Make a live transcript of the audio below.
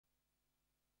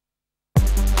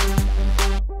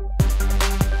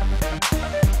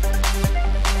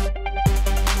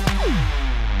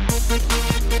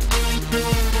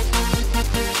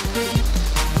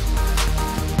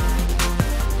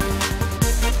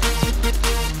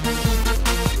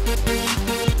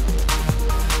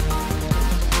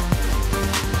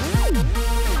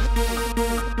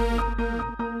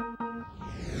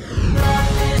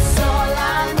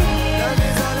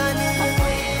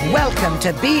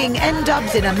to Being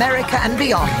N-Dubz in America and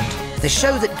Beyond, the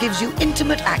show that gives you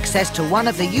intimate access to one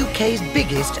of the UK's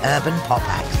biggest urban pop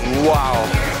acts. Wow.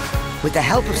 With the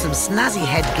help of some snazzy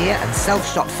headgear and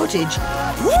self-shot footage,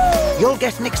 you'll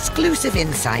get an exclusive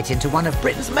insight into one of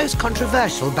Britain's most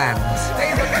controversial bands.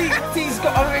 He's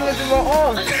got a ring of my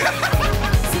arm.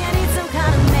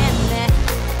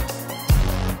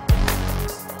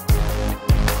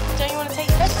 Don't you want to take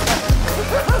this?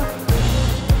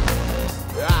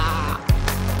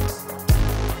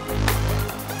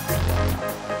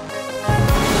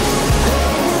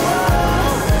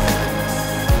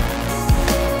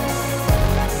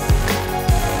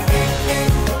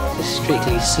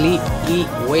 Strictly sleep, eat,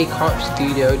 wake up,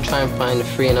 studio, try and find the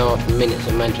 3.5 minutes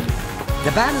of magic.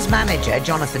 The band's manager,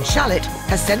 Jonathan Shalit,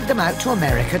 has sent them out to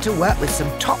America to work with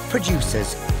some top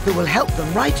producers who will help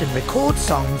them write and record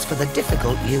songs for the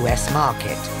difficult US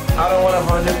market. I don't want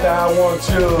 100, I want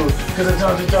 2, because the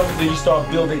time then you start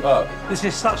building up. This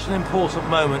is such an important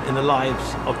moment in the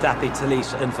lives of Dappy,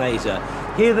 Talisa and Fazer.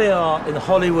 Here they are in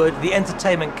Hollywood, the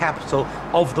entertainment capital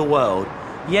of the world.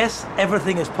 Yes,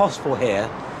 everything is possible here,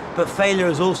 but failure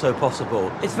is also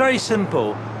possible. It's very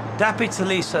simple. Dappy,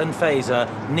 Talisa and Fazer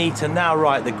need to now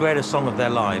write the greatest song of their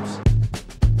lives.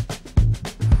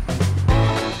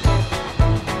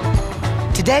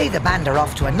 Today, the band are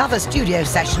off to another studio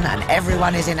session and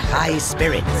everyone is in high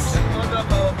spirits.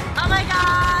 Oh my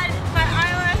god! My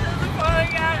eyelashes are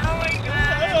falling out! Oh my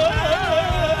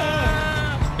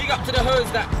god! Big up to the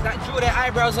hoes that drew their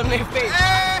eyebrows on their face.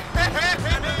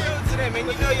 To them, and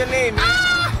you know your name,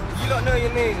 yeah? You don't know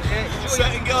your name, yeah?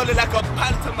 Certain girl is like a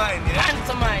pantomime, yeah?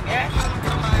 Pantomime, yeah?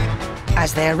 Pantomime.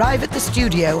 As they arrive at the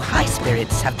studio, high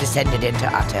spirits have descended into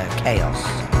utter chaos.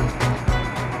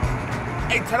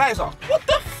 Hey, Talisa, what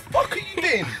the fuck are you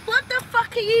doing? What the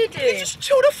fuck are you doing? Just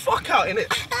chill the fuck out, innit?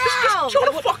 Ow. Just chill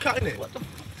the fuck out, innit?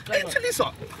 Hey,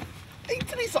 Talisa. Hey,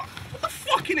 Talisa. What the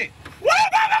fuck, innit?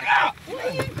 What What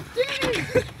are you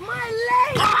doing? My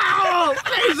leg! Oh,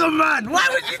 Fazer, man! Why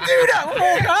would you do that?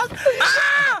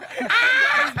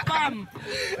 Bam!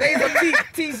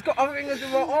 T's got a ring of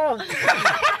my arm.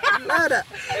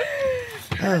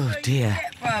 Oh dear.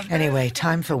 Anyway,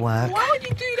 time for work. Why would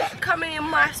you do that coming in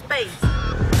my space?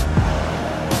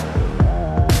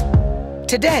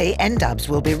 Today, N-Dubz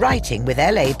will be writing with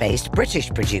LA-based British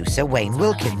producer Wayne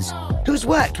Wilkins, who's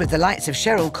worked with the likes of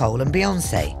Cheryl Cole and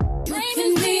Beyonce.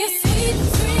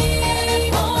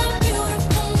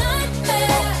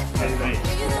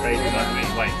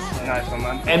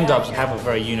 N-Dubz have a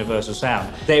very universal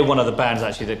sound. They're one of the bands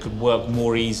actually that could work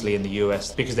more easily in the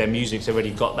US because their music's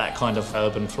already got that kind of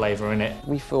urban flavour in it.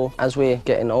 We feel as we're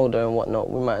getting older and whatnot,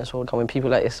 we might as well come with people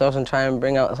like yourselves and try and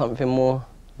bring out something more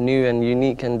new and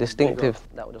unique and distinctive.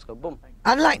 That would just go boom.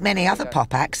 Unlike many other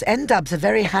pop acts, N-Dubz are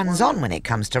very hands-on when it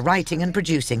comes to writing and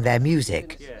producing their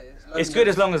music. Yeah. It's good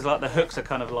as long as like the hooks are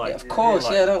kind of like... Yeah, of course,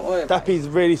 like, yeah, don't worry. Dappy's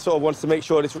really sort of wants to make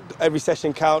sure that every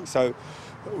session counts, so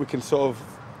we can sort of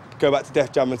go back to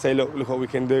Def Jam and say, look what we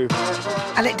can do.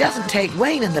 And it doesn't take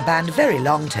Wayne and the band very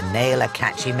long to nail a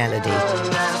catchy melody.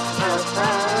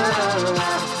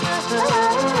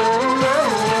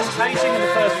 How you singing the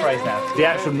first phrase now? The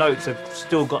actual notes have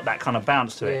still got that kind of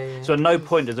bounce to it. Yeah, yeah. So at no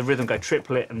point does the rhythm go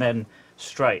triplet and then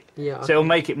straight. Yeah, okay. So it'll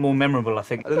make it more memorable, I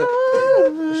think.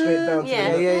 Straight down.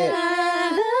 Yeah. Yeah.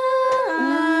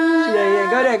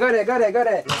 Go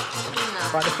there.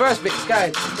 Right, the first bit's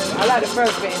going. I like the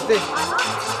first bit, it's this.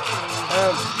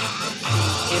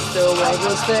 If the world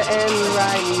was to end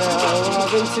right now,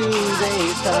 or in 2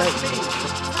 days' time.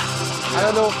 I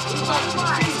don't know.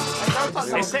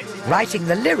 It's sexy. Writing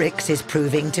the lyrics is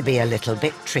proving to be a little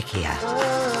bit trickier.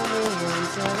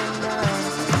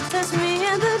 Touch me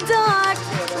in the dark,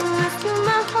 rescue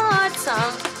my heart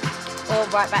song. Or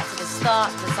right back to the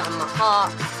start, to something my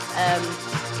heart.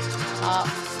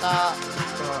 Start.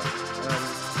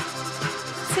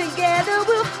 Together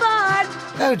we'll fight.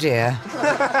 Oh dear.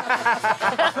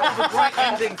 Great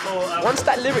ending for... Once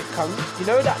that lyric comes, you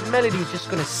know that melody's just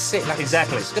going to sit like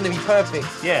Exactly. It's going to be perfect.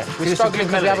 Yeah. We're struggling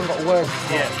because we haven't got words.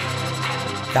 Yeah.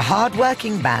 The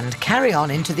hard-working band carry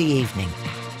on into the evening,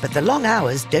 but the long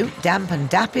hours don't dampen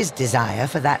Dappy's desire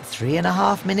for that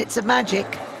 3.5 minutes of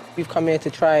magic. We've come here to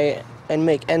try and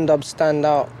make N-Dubz stand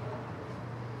out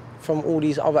from all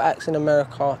these other acts in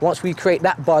America. Once we create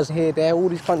that buzz here, there, all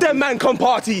these countries... Them man can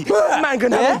party! Man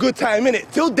can have a good time,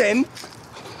 innit? Till then,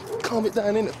 calm it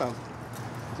down, innit, fam?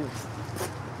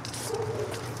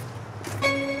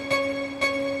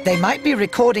 They might be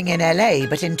recording in LA,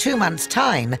 but in 2 months'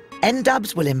 time,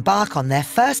 N-Dubz will embark on their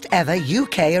first ever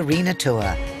UK arena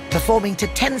tour, performing to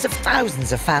tens of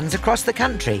thousands of fans across the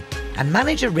country. And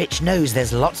manager Rich knows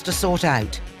there's lots to sort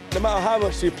out. No matter how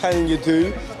much planning you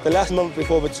do, the last month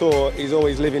before the tour is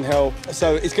always living hell.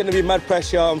 So it's going to be mad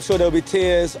pressure. I'm sure there'll be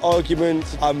tears,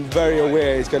 arguments. I'm very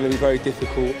aware it's going to be very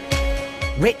difficult.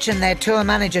 Rich and their tour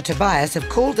manager Tobias have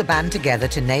called the band together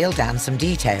to nail down some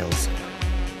details.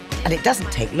 And it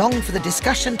doesn't take long for the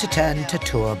discussion to turn to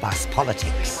tour bus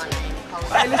politics.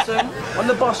 Hey, listen, on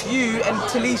the bus, you and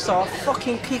Talisa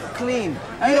fucking keep clean.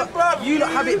 You lot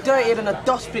have it dirtier than a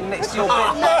dustbin next to your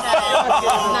bed.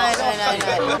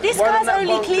 No. This guy's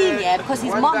only clean, yeah, because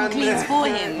his mum cleans for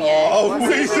him, yeah. Oh,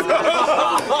 please. He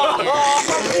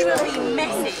will be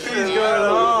messy.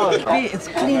 It's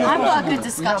clean. I've got a good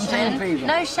discussion.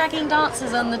 No shagging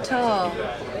dancers on the tour.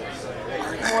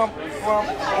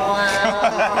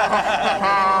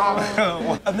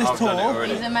 And this tour,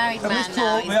 He's a married man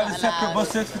now. He's we have not separate allowed.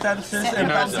 buses for dancers Separate and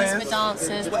buses dancers. for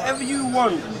dancers. Whatever you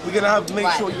want, we're going to have to make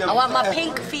sure you have... I want my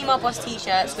pink female boss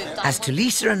t-shirts with... As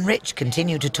Tulisa and Rich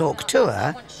continue to talk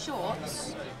tour,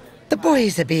 shorts. the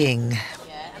boys are being,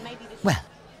 well,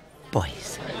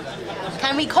 boys.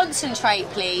 Can we concentrate,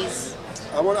 please?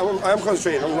 I am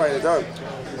concentrating, I'm writing it down.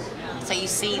 So you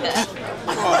see that.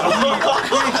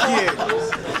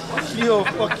 You're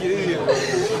a fucking idiot.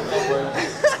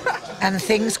 And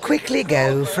things quickly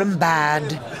go from bad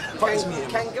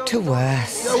to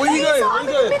worse. Where you going? I'm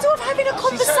in the middle of having a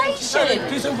conversation.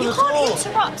 You can't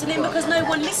interrupt, and then because no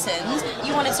one listens,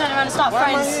 you want to turn around and start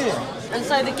friends. And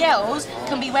so the girls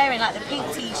can be wearing like the pink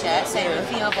t-shirt, say with a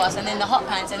female boss, and then the hot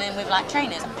pants, and then with like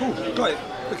trainers. Cool, got it.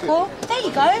 Cool. There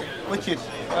you go. Wicked.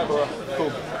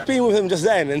 Cool. Being with them just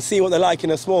then and seeing what they're like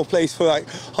in a small place for like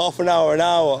half an hour,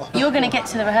 You're going to get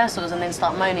to the rehearsals and then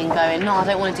start moaning, going, no, I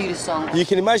don't want to do this song. You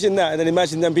can imagine that, and then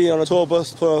imagine them being on a tour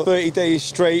bus for 30 days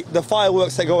straight. The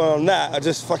fireworks that go on that are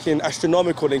just fucking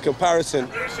astronomical in comparison.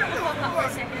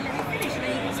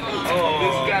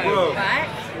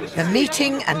 The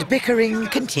meeting and bickering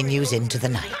continues into the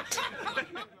night.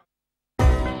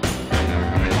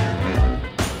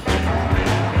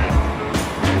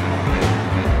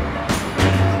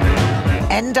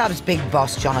 N-Dubz big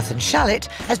boss Jonathan Shalit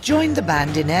has joined the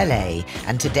band in LA,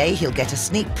 and today he'll get a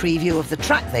sneak preview of the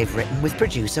track they've written with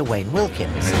producer Wayne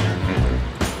Wilkins.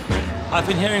 I've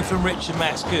been hearing from Rich and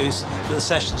Max Goose that the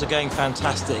sessions are going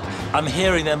fantastic. I'm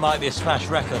hearing there might be a smash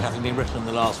record having been written in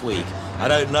the last week. I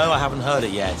don't know, I haven't heard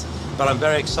it yet, but I'm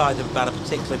very excited about a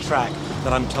particular track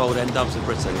that I'm told N-Dubz have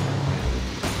written.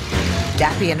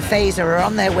 Dappy and Phaser are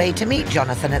on their way to meet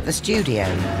Jonathan at the studio.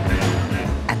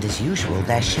 And as usual,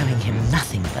 they're showing him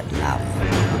nothing but love.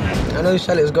 I know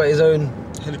Shalit's got his own...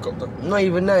 Helicopter. Not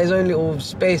even that, his own little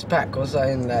space pack or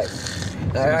something, like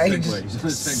he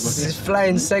just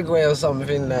flying Segway or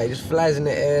something, like, just flies in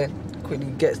the air, quickly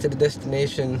gets to the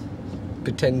destination,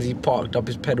 pretends he parked up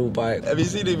his pedal bike. Have you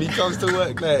seen him? He comes to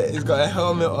work there, he's got a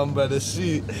helmet on, by the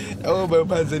suit, elbow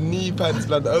pads and knee pads,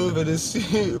 blood, over the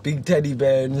suit. Big teddy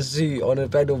bear in the suit on a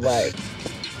pedal bike.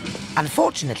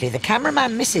 Unfortunately, the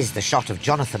cameraman misses the shot of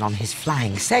Jonathan on his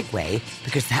flying Segway,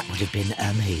 because that would have been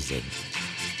amazing.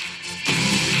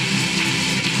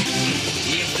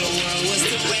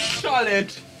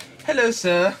 Charlotte! Hello,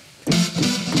 sir. I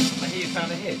hear you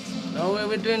found a hit. No,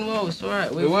 we're doing well, it's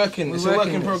alright. We're working, it's a work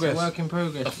in progress. It's a work in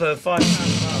progress. For £5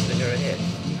 after you're a hit.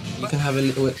 You can have a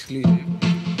little exclusive.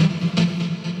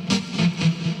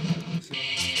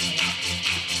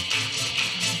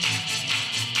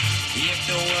 If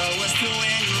the world was to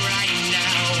end right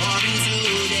now, or in 2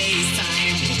 days'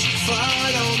 time,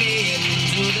 follow me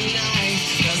into the night,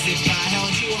 'cause if I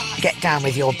held you high, Get down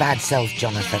with your bad self,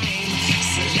 Jonathan. so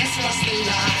let's cross the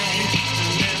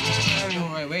line.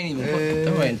 Alright, we ain't even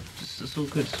don't worry. It's all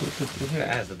good, it's all good. We're It here.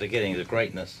 has the beginnings of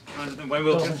greatness. Wayne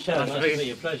Wilkins, nice to meet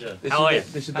you, pleasure. How are you?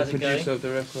 This is How's the it going? producer of the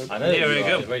record. I know Yeah, you very are.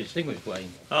 good. You're very distinguished,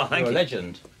 Wayne. Oh, thank You're you. a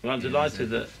legend. Well, I'm delighted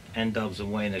that N-Dubz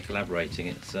and Wayne are collaborating.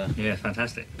 It's a Yeah,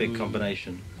 fantastic. big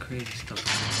combination. Crazy stuff.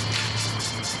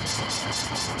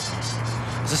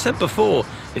 As I said before,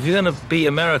 if you're going to beat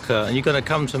America and you're going to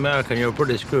come to America and you're a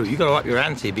British group, you've got to up your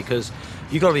ante, because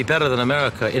you've got to be better than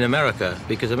America in America,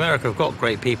 because America have got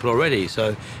great people already.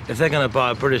 So if they're going to buy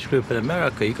a British group in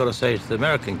America, you've got to say to the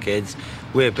American kids,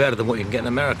 we're better than what you can get in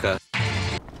America.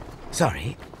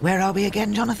 Sorry, where are we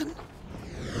again, Jonathan?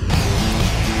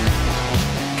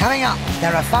 Coming up,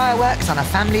 there are fireworks on a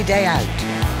family day out.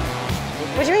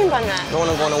 What do you mean by that? I don't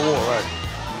want to go on a water ride.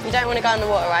 You don't want to go on the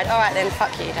water ride? All right then,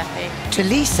 fuck you, Dappy.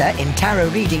 Tulisa in tarot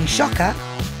reading Shocker,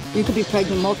 You could be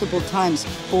pregnant multiple times,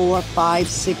 4, 5,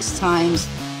 6 times.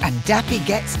 and Dappy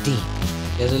gets deep.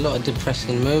 There's a lot of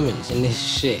depressing moments in this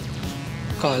shit.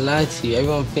 Can't lie to you,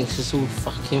 everyone thinks it's all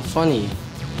fucking funny.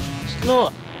 It's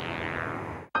not.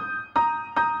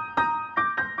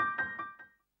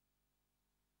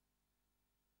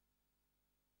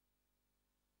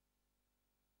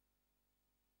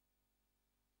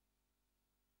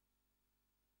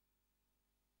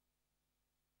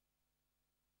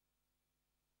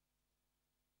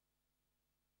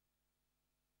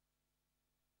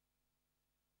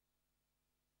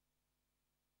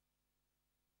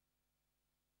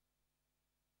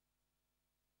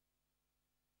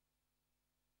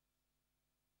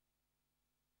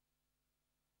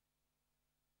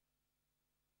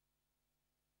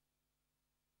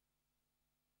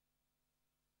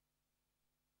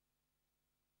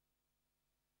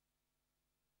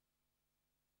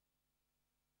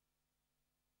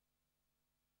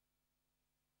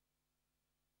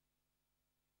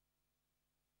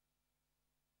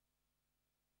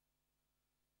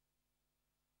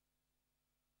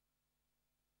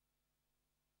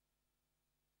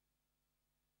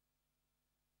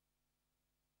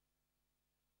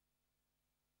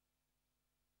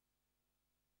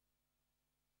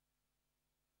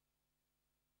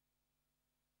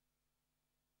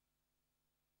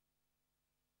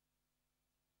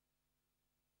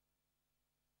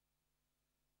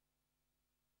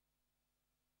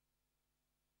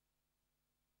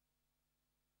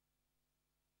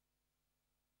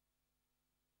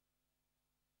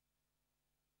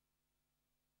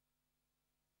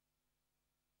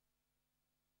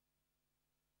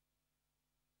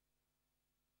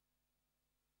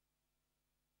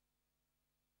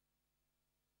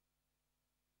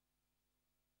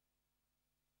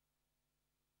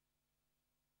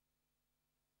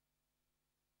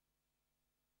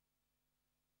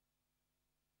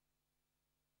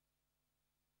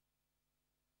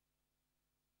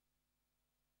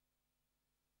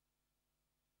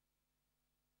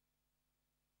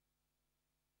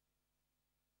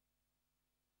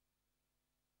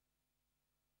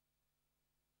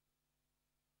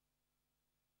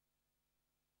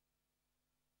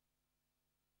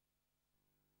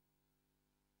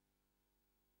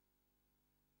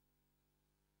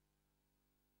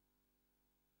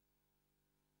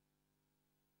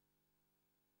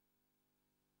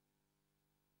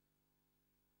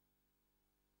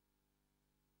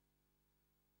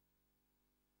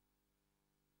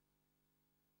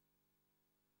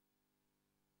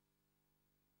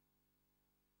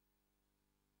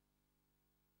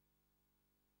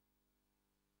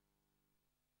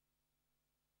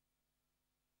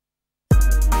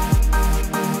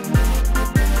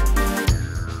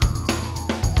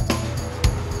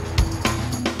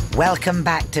 Welcome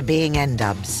back to Being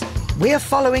N-Dubz. We're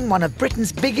following one of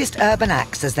Britain's biggest urban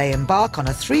acts as they embark on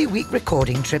a 3-week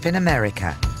recording trip in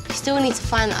America. We still need to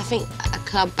find, I think, a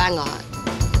club banger.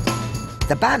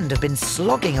 The band have been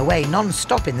slogging away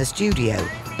non-stop in the studio,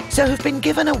 so have been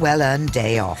given a well-earned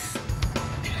day off.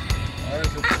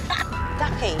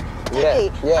 Dappy,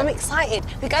 Yeah. I'm excited.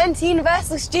 We're going to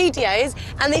Universal Studios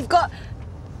and they've got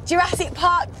Jurassic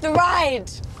Park, the ride.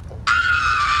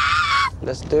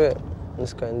 Let's do it.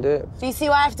 Let's go and do it. Do you see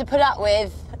what I have to put up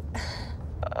with?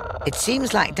 It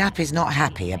seems like Dappy's not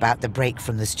happy about the break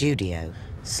from the studio.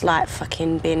 It's like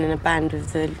fucking being in a band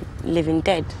with the living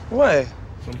dead. Why?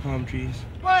 Some palm trees.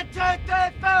 1, 2, 3,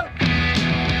 4.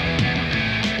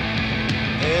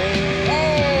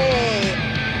 Hey!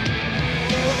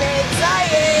 We're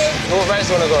excited! What race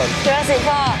do you want to go on? Jurassic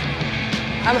Park.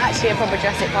 I'm actually a proper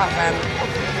Jurassic Park fan.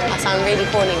 I sound really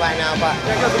corny right now, but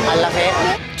I love it.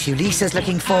 Tulisa's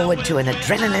looking forward to an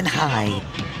adrenaline high,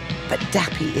 but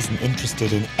Dappy isn't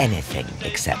interested in anything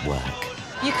except work.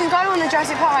 You can go on the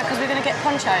Jurassic Park ride because we're going to get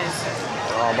ponchos.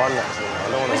 Oh, bun that.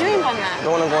 What do you mean bun that? I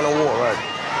don't want to go on a water ride.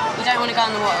 You don't want to go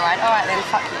on the water ride? All right then,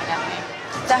 fuck you, Dappy.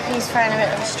 Dappy's throwing a bit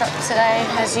of a strop today,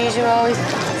 as usual.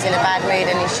 He's in a bad mood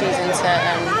and he's choosing to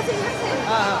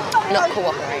not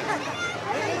cooperate.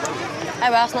 Oh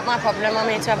well, that's not my problem. I'm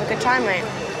here to have a good time, mate.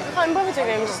 I can't bother with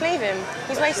him, just leave him.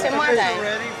 He's wasting my day.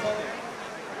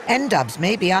 N-Dubz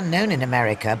may be unknown in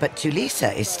America, but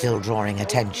Tulisa is still drawing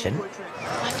attention.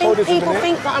 I think people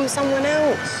think that I'm someone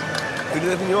else. Who do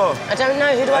they think you are? I don't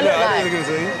know. Who do I look like? I know what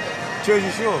they're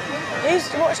Jersey Shore.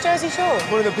 What's Jersey Shore?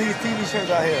 One of the biggest TV shows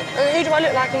out here. And who do I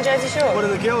look like in Jersey Shore? One of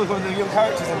the girls, one of the young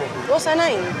characters in it. What's her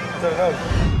name? I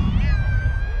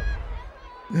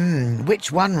don't know.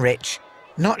 Which one, Rich?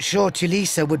 Not sure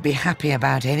Tulisa would be happy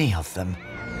about any of them.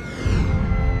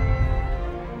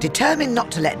 Determined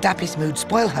not to let Dappy's mood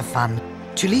spoil her fun,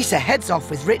 Tulisa heads off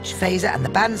with Rich, Fazer and the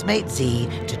band's mate Z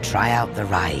to try out the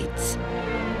rides.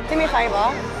 Do me a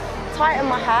favour, tighten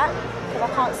my hat,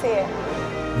 because I can't see it.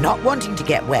 Not wanting to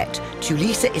get wet,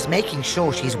 Tulisa is making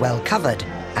sure she's well covered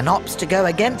and opts to go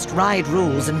against ride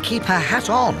rules and keep her hat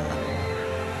on.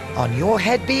 On your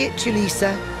head be it,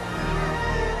 Tulisa.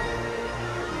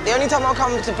 The only time I'll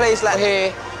come to a place like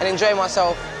here and enjoy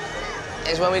myself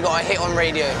is when we got a hit on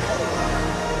radio.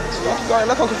 Stop going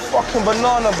like a fucking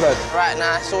banana, blood. Right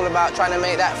now, it's all about trying to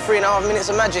make that 3.5 minutes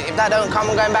of magic. If that don't come,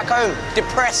 I'm going back home.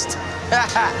 Depressed.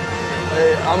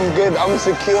 Hey, I'm good. I'm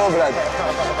secure, blood.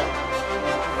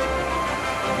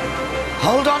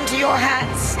 Hold on to your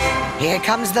hats. Here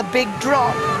comes the big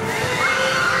drop.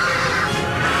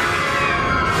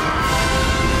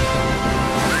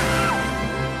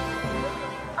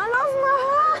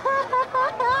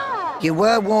 You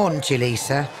were warned,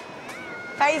 Tulisa.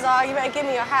 Fazer, you better give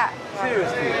me your hat.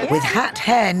 Seriously? Yeah. With hat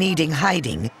hair needing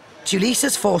hiding,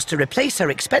 Tulisa's forced to replace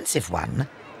her expensive one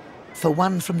for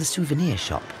one from the souvenir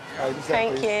shop.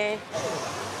 Thank you.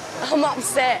 I'm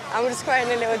upset. I'm just wearing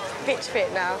a little bitch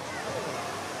fit now.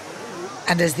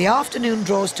 And as the afternoon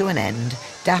draws to an end,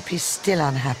 Dappy's still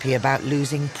unhappy about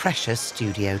losing precious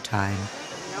studio time.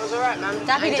 That was all right, man.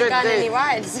 Dappy didn't go on any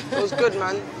rides. It was good,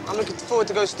 man. I'm looking forward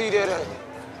to go studio though.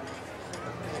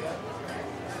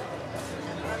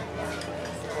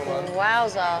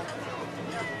 Wowza.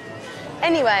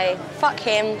 Anyway, fuck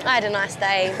him. I had a nice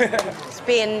day. It's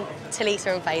being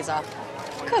Tulisa and Fazer.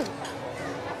 Cool.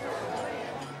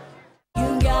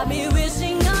 You got me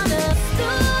wishing on a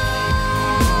star.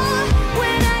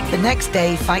 The next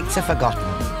day, fights are forgotten,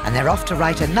 and they're off to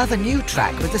write another new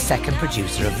track with the second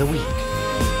producer of the week.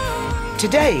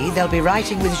 Today, they'll be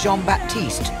writing with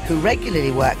Jean-Baptiste, who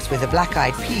regularly works with the Black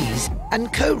Eyed Peas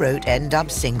and co-wrote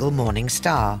N-Dubz' single Morning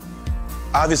Star.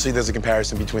 Obviously, there's a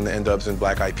comparison between the N-Dubz and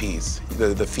Black Eyed Peas,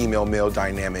 the female-male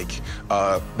dynamic,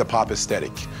 the pop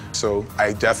aesthetic. So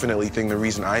I definitely think the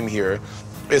reason I'm here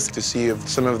is to see if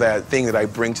some of that thing that I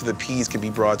bring to the Peas can be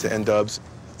brought to N-Dubz.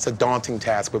 It's a daunting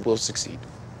task, but we'll succeed.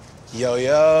 Yo,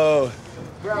 yo.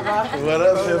 What up,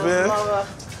 man?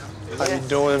 How you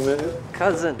doing, man?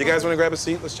 Cousin. You guys want to grab a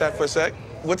seat? Let's chat for a sec.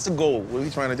 What's the goal? What are we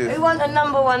trying to do? We want a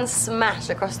 #1 smash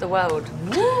across the world.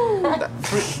 Do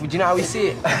you know how we see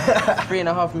it?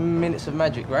 3.5 minutes of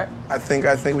magic, right? I think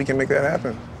we can make that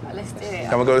happen. Let's do it.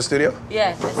 Can we go to the studio?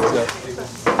 Yeah, let's do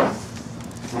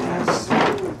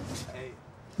it.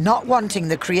 Not wanting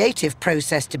the creative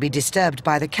process to be disturbed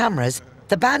by the cameras,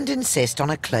 the band insist on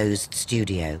a closed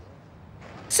studio.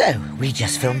 So, we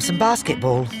just filmed some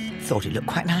basketball. Thought it looked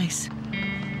quite nice.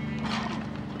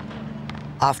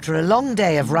 After a long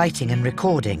day of writing and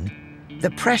recording, the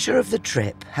pressure of the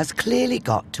trip has clearly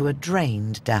got to a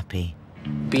drained Dappy.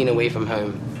 Being away from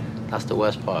home, that's the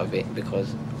worst part of it,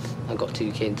 because I got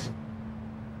 2 kids.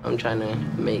 I'm trying to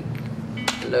make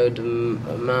a load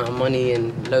amount of money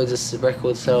and loads of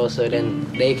record sales so then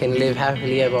they can live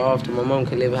happily ever after. My mum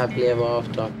can live happily ever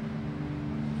after.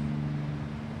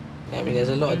 I mean, there's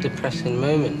a lot of depressing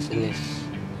moments in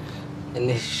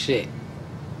this shit.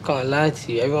 Can't lie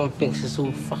to you, everyone thinks it's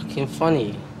all fucking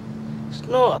funny. It's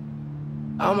not.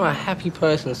 I'm a happy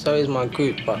person, so is my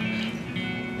group, but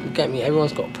you get me,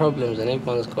 everyone's got problems and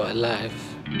everyone's got a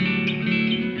life.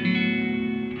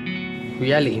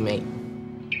 Reality, mate.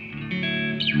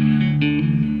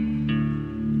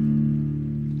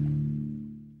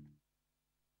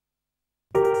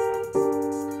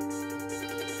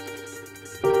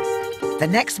 The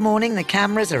next morning, the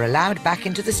cameras are allowed back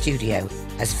into the studio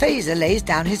as Fazer lays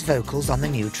down his vocals on the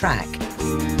new track.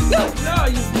 No,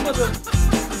 you mother...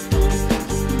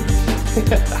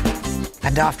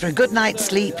 And after a good night's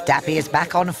sleep, Dappy is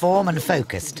back on form and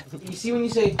focused. You see when you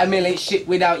say, I mean, ain't shit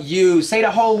without you, say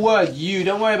the whole word, you,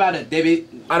 don't worry about it, David.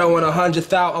 I don't want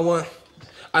 100,000,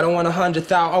 I don't want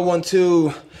 100,000, I want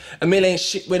 2. A million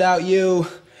shit without you,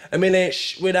 a million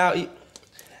shit without you,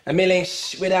 a million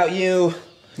shit without you.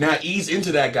 Now ease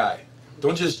into that guy.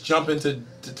 Don't just jump into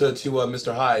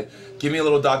Mr. Hyde. Give me a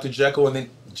little Dr. Jekyll and then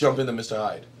jump into Mr.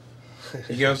 Hyde.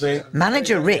 You get what I'm saying?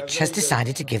 Manager Rich has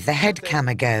decided to give the head cam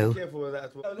a go.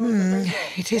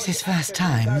 It is his first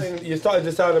time. You're starting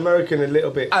to sound American a little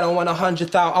bit. I don't want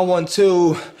 100,000, I want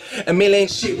 2. A million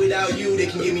shit without you, they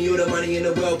can give me all the money in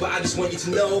the world, but I just want you to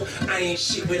know I ain't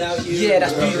shit without you. Yeah,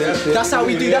 that's beautiful. That's how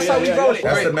we do, that's how we roll it.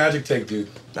 That's the magic take, dude.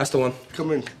 That's the one.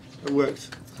 Come in, it works.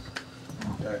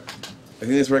 Right. I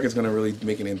think this record's gonna really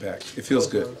make an impact. It feels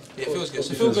good. Yeah, it feels good.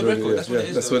 It's a feel-good record. That's what it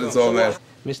is. That's what it's all about.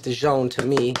 Mr. Jean, to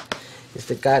me, is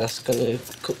the guy that's gonna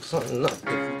cook something up.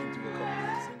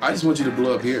 I just want you to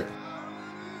blow up here.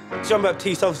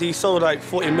 Jean-Baptiste, obviously, he sold like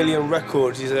 40 million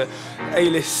records. He's a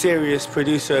A-list serious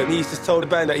producer, and he's just told the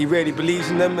band that he really believes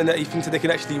in them and that he thinks that they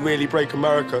can actually really break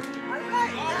America.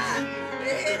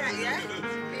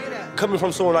 Coming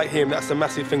from someone like him, that's a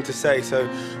massive thing to say, so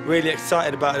really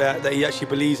excited about that he actually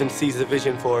believes and sees the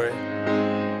vision for it.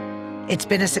 It's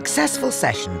been a successful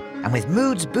session, and with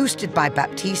moods boosted by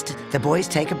Baptiste, the boys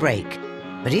take a break.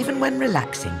 But even when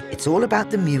relaxing, it's all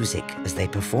about the music as they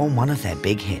perform one of their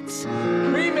big hits.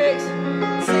 Remix!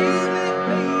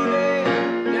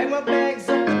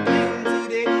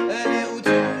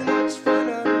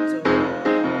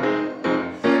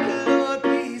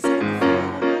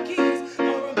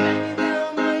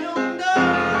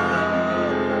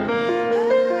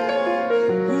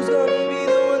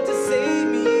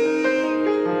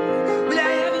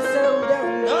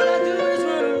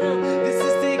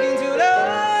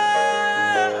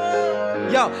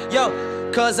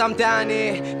 Yo, cause I'm down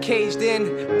here, caged in,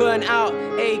 burnt out,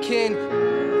 aching.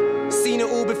 Seen it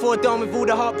all before, done with all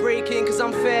the heartbreaking. Cause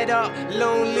I'm fed up,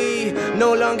 lonely,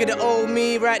 no longer the old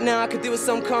me. Right now I could do with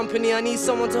some company, I need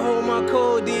someone to hold my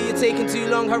coldie. You're taking too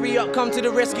long, hurry up, come to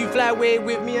the rescue. Fly away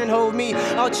with me and hold me.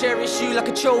 I'll cherish you like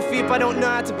a trophy. If I don't know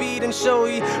how to be, then show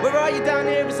you. Where are you down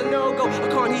here is a no-go. I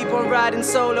can't keep on riding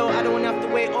solo. I don't wanna have to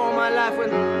wait all my life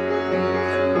when...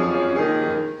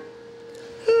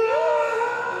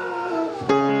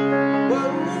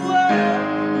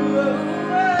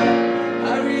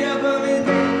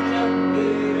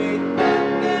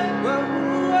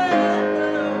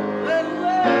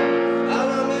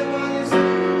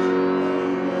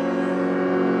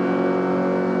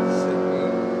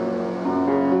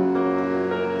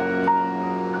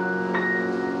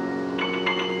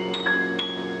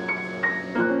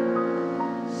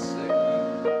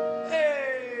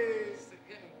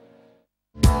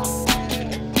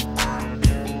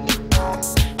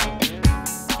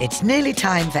 It's nearly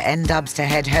time for N-Dubz to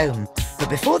head home, but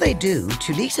before they do,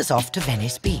 Tulisa's off to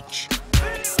Venice Beach.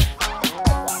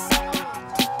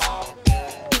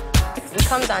 We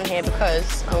come down here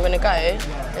because I'm going to go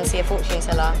and see a fortune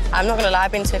teller. I'm not going to lie,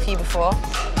 I've been to a few before,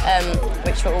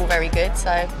 which were all very good,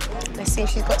 so let's see if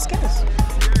she's got skills.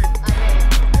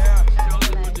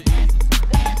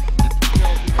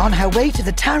 On her way to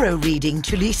the tarot reading,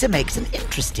 Tulisa makes an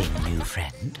interesting new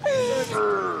friend.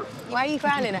 Why are you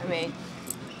frowning at me?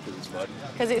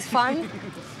 Because it's fun?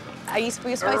 Are you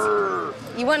supposed to...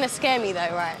 You want to scare me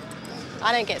though, right?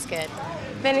 I don't get scared.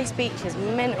 Venice Beach is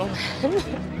mental, man.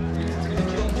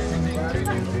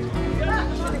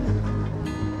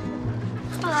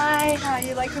 Hi. Hi,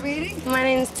 you like a reading? My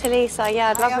name's Tulisa. Yeah,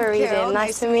 I'd love a reading. Carol.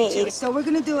 Nice to meet you. So we're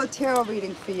going to do a tarot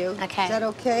reading for you. Okay. Is that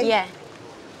okay? Yeah.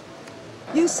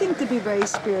 You seem to be very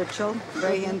spiritual,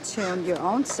 very in tune your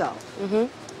own self.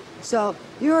 So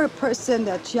you're a person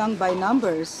that's young by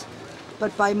numbers,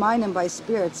 but by mind and by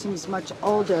spirit seems much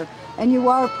older. And you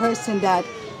are a person that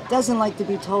doesn't like to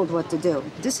be told what to do.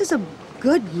 This is a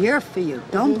good year for you.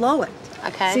 Don't blow it.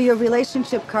 Okay. So your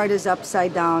relationship card is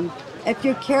upside down. If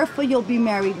you're careful, you'll be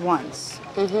married once.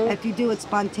 If you do it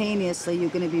spontaneously, you're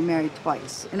going to be married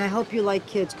twice. And I hope you like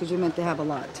kids because you're meant to have a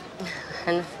lot.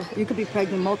 You could be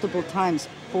pregnant multiple times,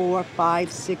 4,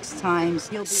 5, 6 times.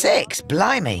 6?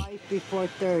 Blimey. Before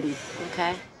 30.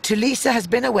 Okay. Tulisa has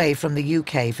been away from the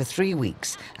UK for 3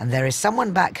 weeks, and there is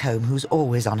someone back home who's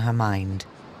always on her mind.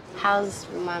 How's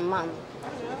my mum?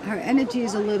 Her energy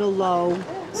is a little low.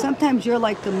 Sometimes you're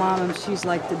like the mom and she's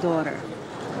like the daughter.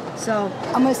 So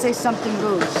I'm going to say something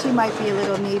rude. She might be a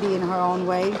little needy in her own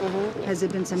way. Has there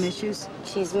been some issues?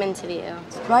 She's mentally ill.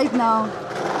 Right now,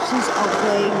 she's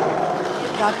okay.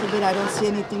 God forbid I don't see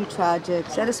anything tragic.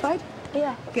 Satisfied?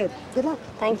 Yeah. Good. Good luck.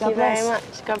 Thank God you bless. very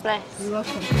much. God bless. You're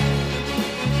welcome.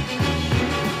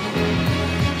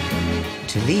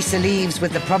 Tulisa leaves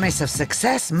with the promise of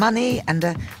success, money, and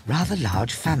a rather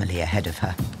large family ahead of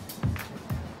her.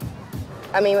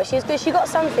 I mean, she was good. She got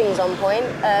some things on point.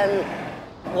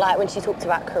 Like when she talked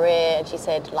about career and she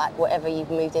said, like, whatever you've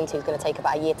moved into is going to take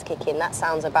about a year to kick in. That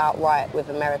sounds about right with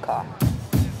America.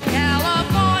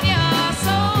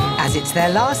 As it's their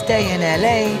last day in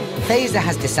LA, Fazer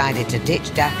has decided to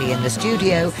ditch Dappy in the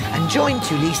studio and join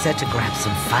Tulisa to grab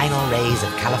some final rays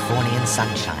of Californian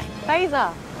sunshine.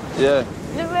 Fazer. Yeah.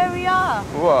 Look where we are.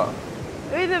 What?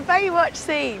 We're in the Baywatch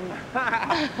scene.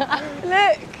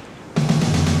 Look.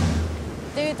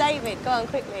 Do David, go on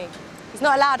quickly. He's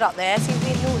not allowed up there, so he's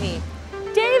being naughty.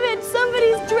 David,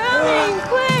 somebody's drowning,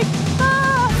 quick!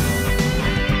 Ah!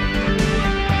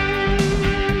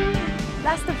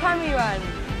 That's the Pammy run.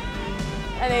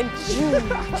 And then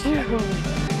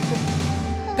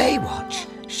Baywatch?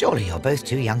 Surely you're both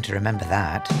too young to remember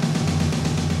that.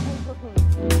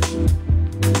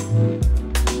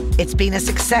 It's been a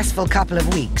successful couple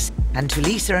of weeks, and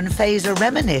Tulisa and Fazer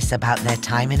reminisce about their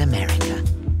time in America.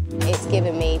 It's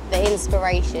given me the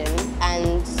inspiration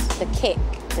and the kick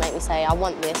to make me say, I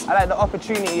want this. I like the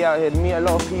opportunity out here to meet a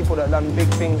lot of people that have done big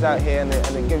things out here, and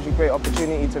it gives you great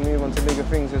opportunity to move on to bigger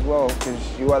things as well,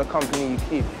 because you are the company you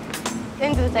keep. At the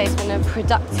end of the day, it's been a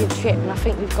productive trip, and I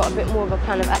think we've got a bit more of a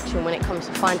plan of action when it comes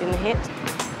to finding the hits.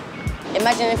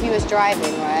 Imagine if you was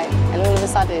driving, right, and all of a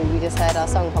sudden we just heard our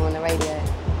song come on the radio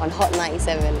on Hot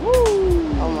 97. Woo!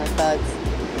 Oh my God,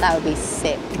 that would be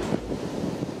sick.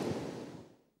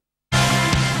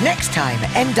 Next time,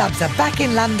 N-Dubz are back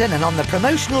in London and on the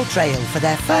promotional trail for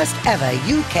their first ever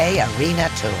UK arena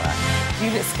tour.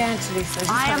 You look scared, Tulisa.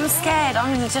 I am scared.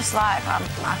 I'm just like, I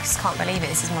just can't believe it.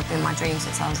 This has been my dream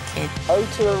since I was a kid.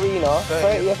 O2 Arena,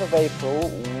 30th of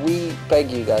April. We beg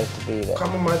you guys to be there.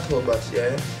 Come on my tour bus,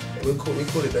 yeah? We call it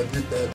the